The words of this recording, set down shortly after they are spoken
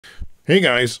Hey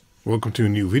guys, welcome to a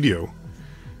new video.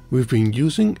 We've been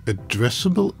using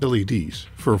addressable LEDs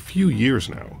for a few years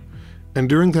now, and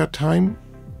during that time,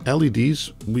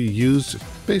 LEDs we used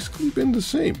have basically been the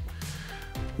same.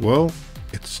 Well,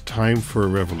 it's time for a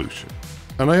revolution.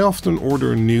 And I often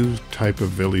order new type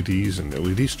of LEDs and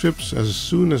LED strips as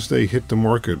soon as they hit the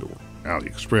market or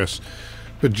AliExpress,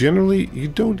 but generally you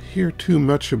don't hear too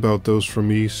much about those from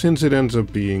me since it ends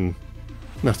up being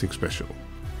nothing special.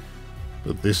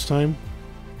 But this time,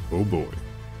 oh boy,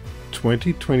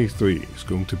 2023 is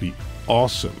going to be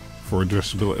awesome for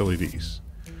addressable LEDs.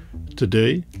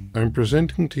 Today, I'm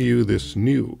presenting to you this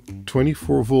new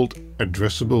 24-volt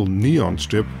addressable neon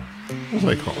strip, as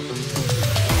I call it.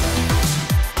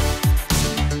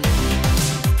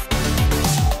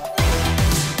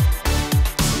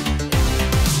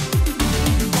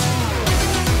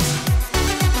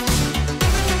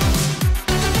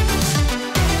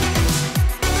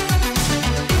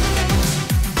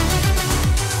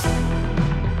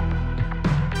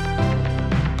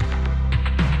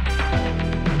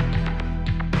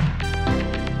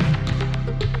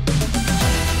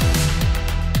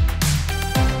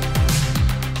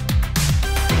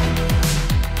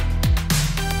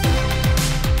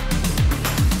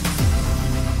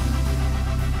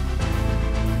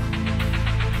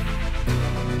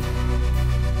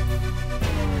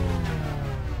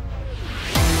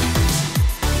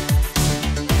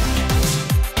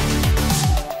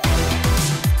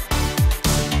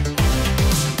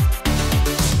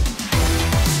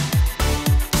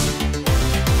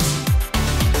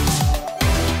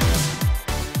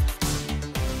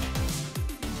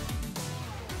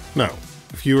 Now,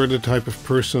 if you are the type of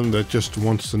person that just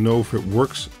wants to know if it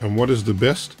works and what is the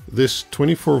best, this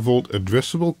 24-volt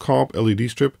addressable COB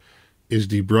LED strip is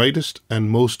the brightest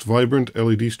and most vibrant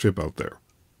LED strip out there,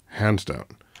 hands down.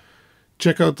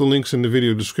 Check out the links in the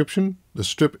video description. The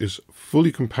strip is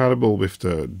fully compatible with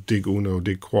the Dig Uno,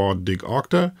 Dig Quad, Dig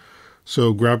Octa,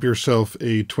 so grab yourself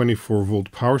a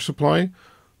 24-volt power supply,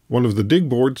 one of the Dig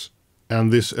boards,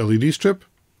 and this LED strip,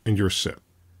 and you're set.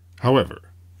 However,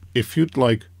 if you'd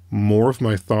like more of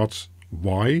my thoughts,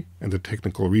 why, and the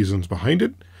technical reasons behind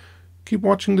it, keep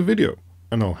watching the video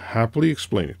and I'll happily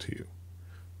explain it to you.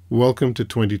 Welcome to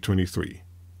 2023.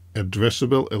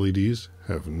 Addressable LEDs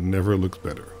have never looked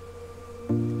better.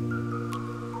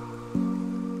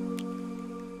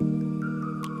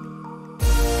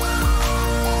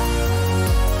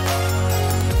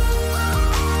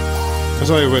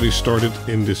 As I already started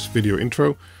in this video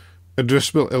intro,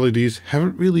 addressable LEDs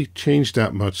haven't really changed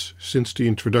that much since the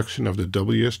introduction of the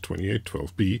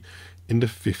WS2812B in the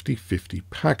 50/50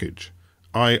 package.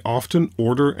 I often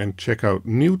order and check out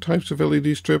new types of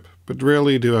LED strip, but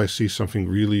rarely do I see something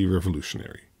really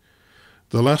revolutionary.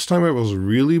 The last time I was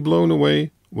really blown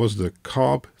away was the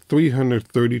COB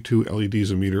 332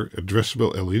 LEDs a meter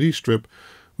addressable LED strip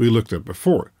we looked at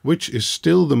before, which is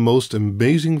still the most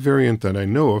amazing variant that I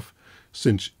know of,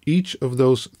 since each of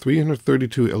those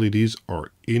 332 LEDs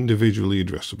are individually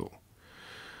addressable.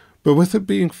 But with it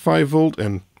being 5 volt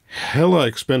and hella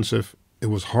expensive, it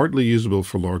was hardly usable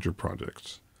for larger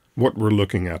projects. What we're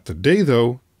looking at today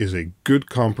though is a good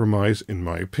compromise in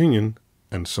my opinion,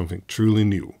 and something truly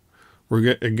new.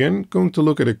 We're again going to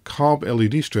look at a COB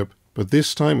LED strip, but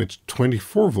this time it's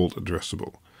 24 volt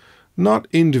addressable. Not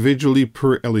individually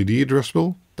per LED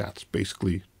addressable, that's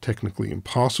basically technically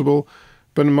impossible,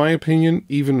 but in my opinion,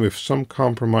 even with some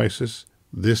compromises,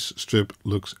 this strip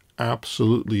looks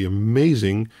absolutely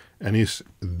amazing and is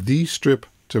the strip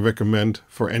to recommend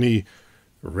for any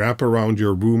wrap around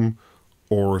your room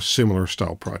or similar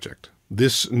style project.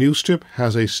 This new strip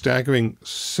has a staggering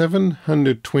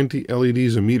 720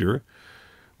 LEDs a meter.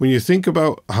 When you think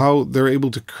about how they're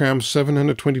able to cram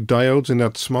 720 diodes in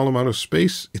that small amount of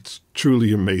space, it's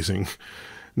truly amazing.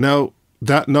 Now,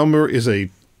 that number is a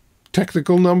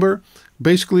technical number.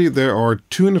 Basically, there are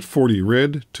 240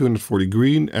 red, 240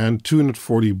 green, and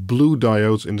 240 blue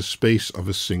diodes in the space of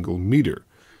a single meter.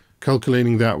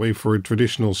 Calculating that way for a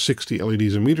traditional 60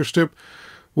 LEDs a meter strip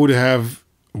would have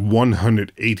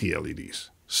 180 LEDs.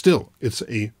 Still, it's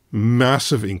a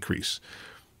massive increase.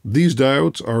 These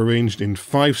diodes are arranged in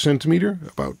 5 centimeter,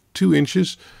 about 2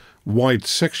 inches, wide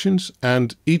sections,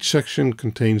 and each section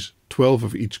contains 12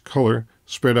 of each color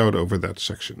spread out over that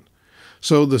section.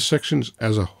 So the sections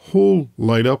as a whole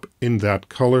light up in that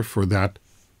color for that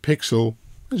pixel,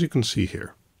 as you can see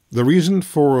here. The reason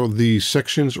for the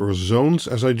sections or zones,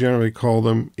 as I generally call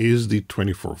them, is the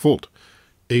 24 volt.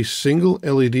 A single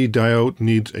LED diode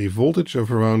needs a voltage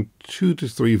of around 2 to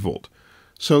 3 volt.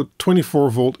 So 24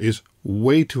 volt is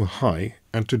way too high,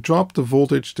 and to drop the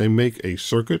voltage they make a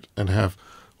circuit and have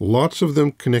lots of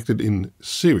them connected in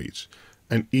series,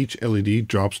 and each LED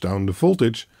drops down the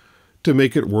voltage to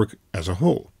make it work as a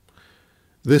whole.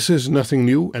 This is nothing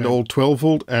new, and all 12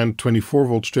 volt and 24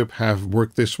 volt strip have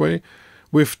worked this way,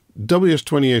 with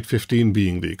WS2815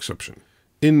 being the exception.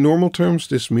 In normal terms,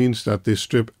 this means that this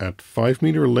strip at 5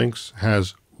 meter lengths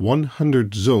has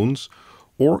 100 zones,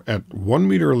 or at 1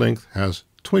 meter length has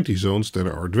 20 zones that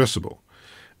are addressable.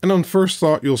 And on first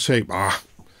thought, you'll say,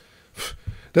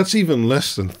 that's even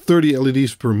less than 30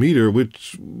 LEDs per meter,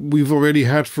 which we've already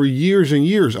had for years and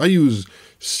years. I use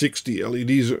 60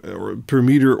 LEDs per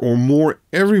meter or more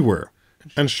everywhere.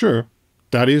 And sure,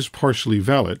 that is partially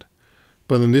valid.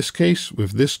 But in this case,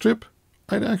 with this strip,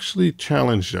 I'd actually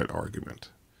challenge that argument.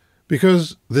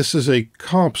 Because this is a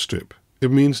COB strip,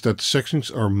 it means that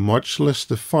sections are much less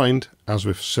defined as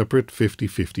with separate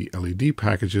 50/50 LED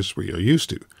packages we are used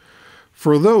to.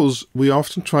 For those, we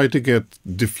often try to get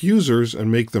diffusers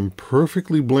and make them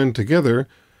perfectly blend together,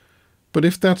 but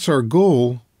if that's our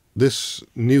goal, this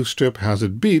new strip has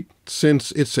it beat,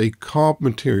 since it's a COB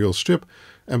material strip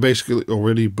and basically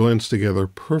already blends together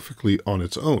perfectly on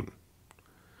its own.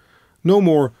 No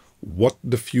more, what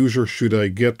diffuser should I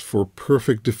get for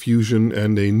perfect diffusion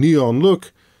and a neon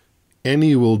look?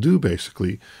 Any will do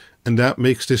basically, and that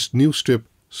makes this new strip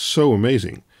so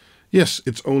amazing. Yes,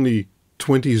 it's only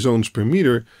 20 zones per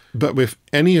meter, but with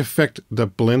any effect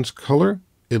that blends color,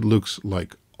 it looks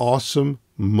like awesome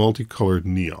multicolored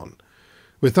neon,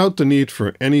 without the need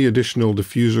for any additional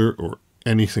diffuser or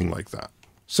anything like that.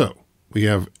 So, we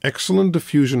have excellent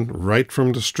diffusion right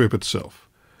from the strip itself.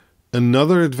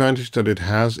 Another advantage that it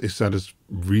has is that it's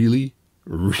really,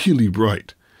 really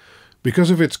bright. Because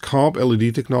of its COB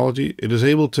LED technology, it is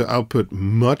able to output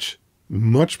much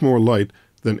more light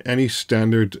than any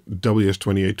standard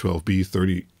WS2812B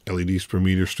 30 LEDs per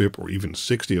meter strip or even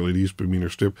 60 LEDs per meter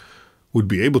strip would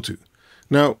be able to.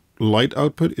 Now, light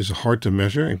output is hard to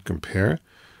measure and compare,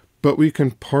 but we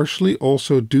can partially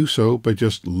also do so by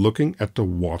just looking at the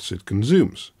watts it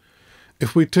consumes.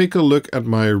 If we take a look at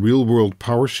my real-world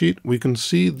power sheet, we can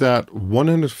see that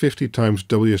 150 times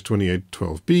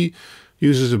WS2812B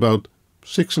uses about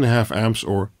 6.5 amps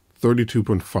or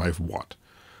 32.5 watt,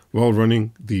 while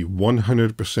running the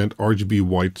 100% RGB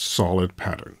white solid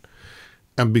pattern.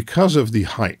 And because of the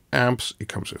high amps, it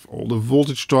comes with all the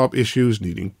voltage drop issues,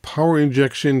 needing power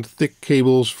injection, thick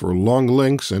cables for long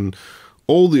lengths, and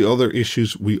all the other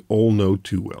issues we all know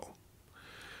too well.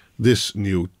 This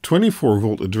new 24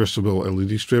 volt addressable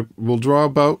LED strip will draw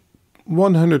about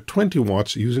 120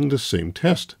 watts using the same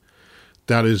test.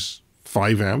 That is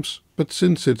 5 amps, but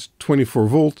since it's 24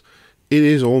 volt, it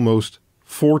is almost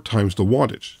 4 times the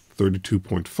wattage,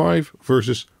 32.5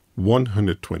 versus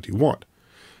 120 watt.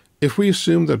 If we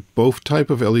assume that both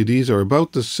type of LEDs are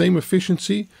about the same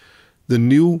efficiency, the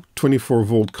new 24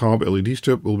 volt COB LED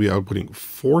strip will be outputting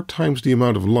 4 times the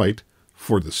amount of light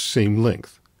for the same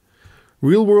length.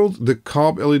 Real world, the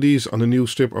COB LEDs on the new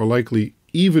strip are likely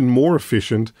even more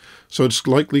efficient, so it's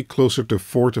likely closer to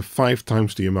 4 to 5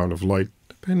 times the amount of light,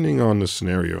 depending on the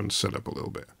scenario and setup a little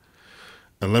bit.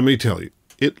 And let me tell you,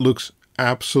 it looks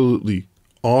absolutely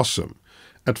awesome.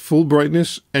 At full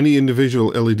brightness, any individual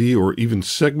LED or even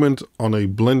segment on a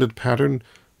blended pattern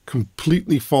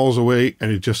completely falls away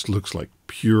and it just looks like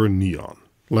pure neon.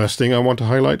 Last thing I want to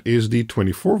highlight is the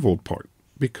 24 volt part.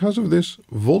 Because of this,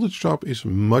 voltage drop is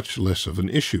much less of an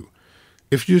issue.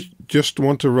 If you just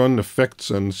want to run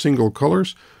effects and single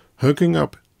colors, hooking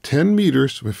up 10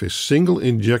 meters with a single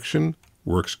injection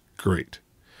works great.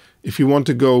 If you want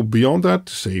to go beyond that,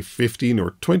 say 15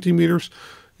 or 20 meters,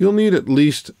 you'll need at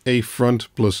least a front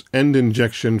plus end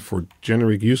injection for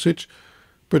generic usage.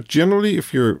 But generally,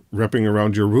 if you're wrapping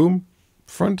around your room,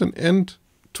 front and end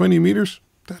 20 meters,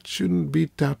 that shouldn't be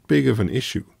that big of an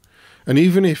issue. And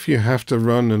even if you have to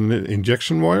run an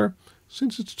injection wire,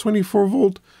 since it's 24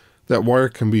 volt, that wire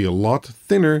can be a lot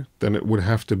thinner than it would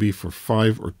have to be for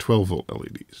 5 or 12 volt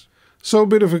LEDs. So a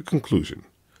bit of a conclusion.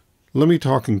 Let me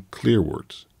talk in clear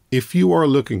words. If you are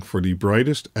looking for the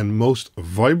brightest and most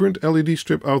vibrant LED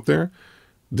strip out there,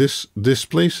 this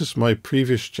displaces my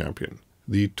previous champion,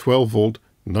 the 12 volt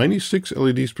 96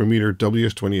 LEDs per meter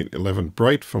WS2811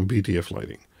 Bright from BTF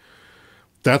Lighting.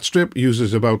 That strip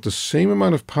uses about the same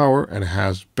amount of power and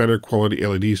has better quality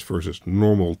LEDs versus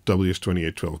normal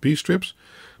WS2812B strips,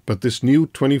 but this new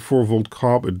 24 volt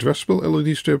COB addressable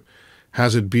LED strip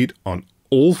has it beat on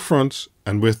all fronts,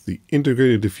 and with the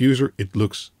integrated diffuser it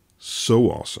looks so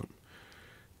awesome.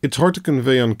 It's hard to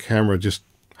convey on camera just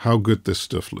how good this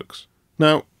stuff looks.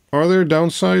 Now, are there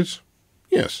downsides?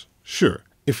 Yes, sure.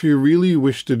 If you really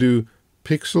wish to do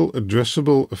pixel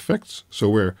addressable effects, so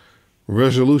where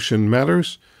resolution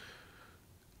matters,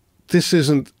 this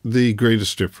isn't the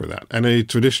greatest strip for that. And a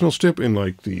traditional strip in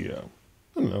like the,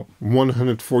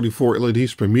 144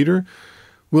 LEDs per meter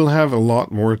will have a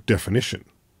lot more definition.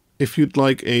 If you'd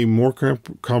like a more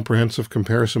comprehensive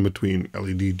comparison between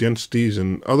LED densities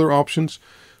and other options,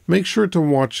 make sure to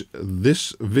watch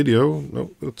this video.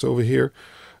 No, it's over here.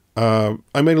 I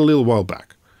made a little while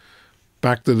back.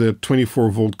 Back to the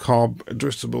 24-volt COB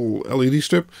Addressable LED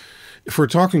strip. If we're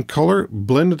talking color,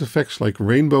 blended effects like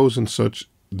rainbows and such,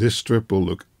 this strip will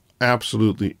look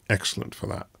absolutely excellent for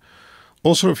that.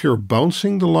 Also, if you're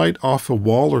bouncing the light off a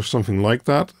wall or something like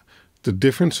that, the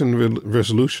difference in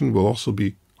resolution will also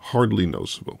be hardly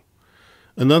noticeable.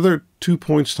 Another 2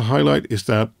 points to highlight is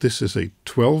that this is a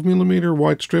 12mm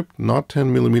wide strip, not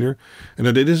 10mm, and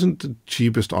that it isn't the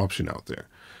cheapest option out there.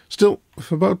 Still,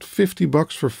 with about 50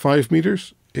 bucks for 5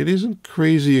 meters, it isn't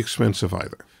crazy expensive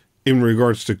either. In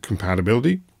regards to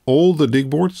compatibility, all the DIG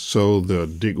boards, so the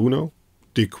DIG Uno,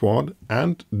 DIG Quad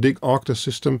and DIG Octa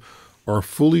system are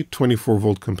fully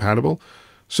 24-volt compatible,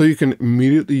 so you can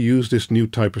immediately use this new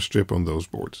type of strip on those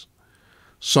boards.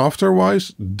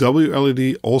 Software-wise,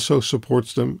 WLED also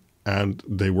supports them and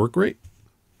they work great.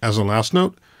 As a last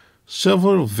note,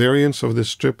 several variants of this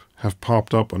strip have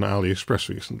popped up on AliExpress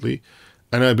recently,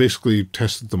 and I basically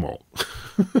tested them all.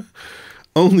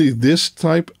 Only this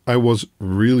type I was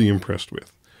really impressed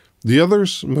with. The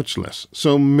others, much less.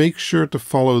 So make sure to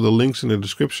follow the links in the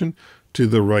description to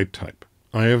the right type.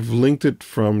 I have linked it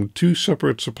from 2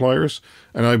 separate suppliers,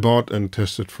 and I bought and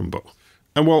tested from both.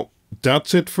 And well,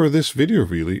 that's it for this video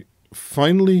really.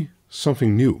 Finally,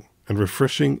 something new and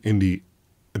refreshing in the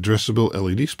addressable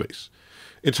LED space.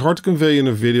 It's hard to convey in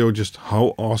a video just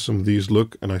how awesome these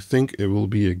look, and I think it will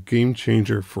be a game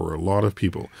changer for a lot of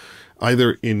people,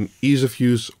 either in ease of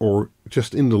use or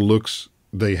just in the looks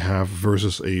they have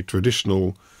versus a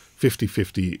traditional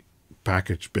 50/50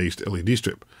 package-based LED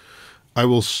strip. I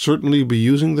will certainly be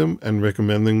using them and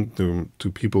recommending them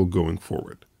to people going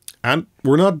forward. And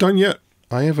we're not done yet.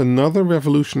 I have another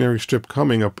revolutionary strip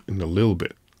coming up in a little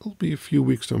bit. It'll be a few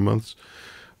weeks to months,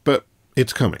 but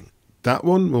it's coming. That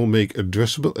one will make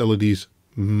addressable LEDs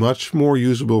much more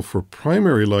usable for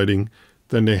primary lighting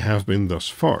than they have been thus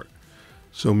far.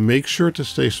 So make sure to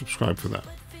stay subscribed for that.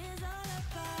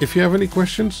 If you have any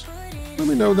questions, let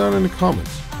me know down in the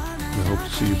comments. And I hope to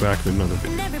see you back in another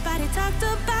video.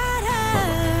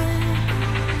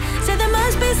 Said there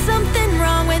must be something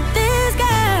wrong with this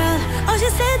girl. All she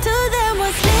said to them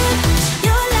was